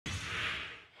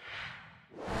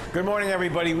Good morning,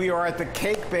 everybody. We are at the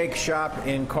Cake Bake Shop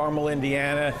in Carmel,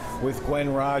 Indiana with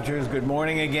Gwen Rogers. Good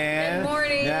morning again. Good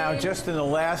morning. Now, just in the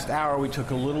last hour, we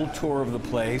took a little tour of the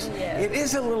place. Yes. It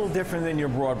is a little different than your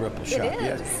Broad Ripple shop. It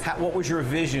is. Yes. What was your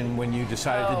vision when you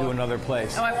decided to do another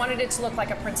place? Oh, I wanted it to look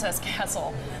like a princess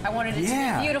castle. I wanted it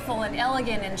to be beautiful and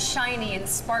elegant and shiny and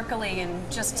sparkly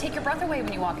and just take your breath away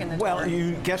when you walk in the door. Well,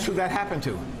 you guess who that happened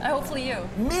to? Hopefully you.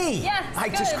 Me. Yes, I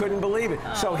just couldn't believe it.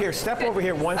 So here, step over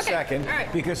here one second,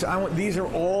 because these are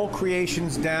all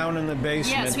creations down in the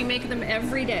basement. Yes, we make them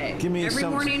every day. Give me every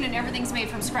morning, and everything's made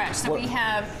from scratch. So we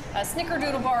have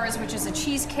snickerdoodle bars, which is a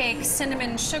cheesecake,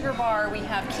 cinnamon sugar bar. We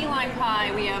have key lime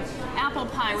pie. We have apple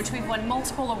pie, which we've won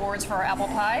multiple awards for our apple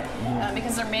pie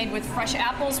because they're made with fresh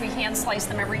apples. We hand slice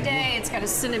them every day. It's got a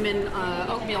cinnamon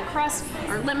oatmeal crust.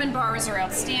 Our lemon bars are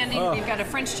outstanding. We've got a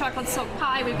French chocolate silk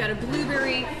pie. We've got a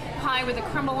blueberry pie with a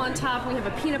crumble on top. We have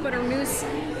a peanut butter mousse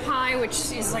pie,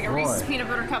 which is like a Reese's peanut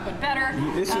butter cup, but better.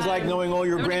 This is like knowing all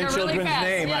your grandchildren's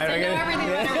name. Yes, I know everything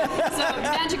better. So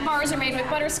magic bars are made with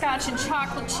butterscotch and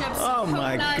chocolate chips. Oh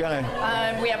my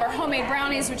God. We have our homemade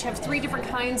brownies, which have 3 different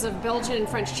kinds of Belgian and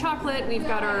French chocolate. We've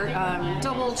got our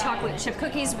double chocolate chip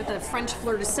cookies with the French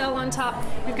fleur de sel on top.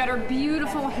 We've got our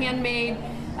beautiful handmade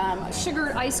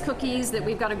sugar ice cookies that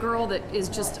we've got a girl that is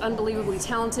just unbelievably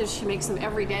talented. She makes them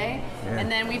every day.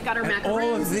 And then we've got our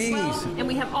macaroons as well. And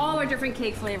we have all our different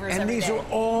cake flavors and every these day. are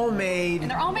all made.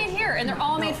 And they're all made here. And they're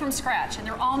all made from scratch. And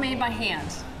they're all made by hand.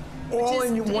 All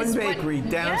in one bakery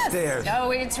downstairs. Yes.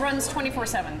 Oh, it runs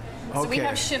 24/7. So we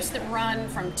have shifts that run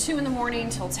from 2 in the morning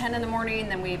till 10 in the morning.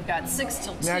 Then we've got 6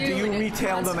 till 2. Now, do you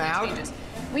retail them out? Changes.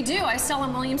 We do. I sell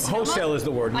on Williams-Sonoma. Wholesale is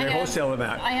the word. You wholesale them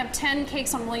out. I have 10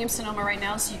 cakes on Williams-Sonoma right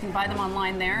now, so you can buy them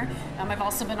online there. I've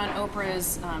also been on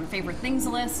Oprah's favorite things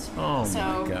list. Oh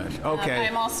my gosh. Okay.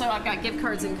 I've got gift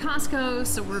cards in Costco,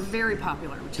 so we're very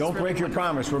popular. Which Don't break your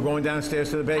promise. We're going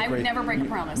downstairs to the bakery. I would never break a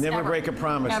promise. Never break a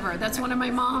promise. Ever. That's one of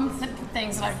my mom's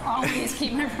things that I always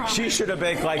keep my promise. She should have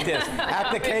baked like this.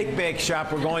 At the Cake Bake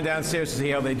Shop, we're going downstairs to see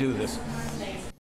how they do this.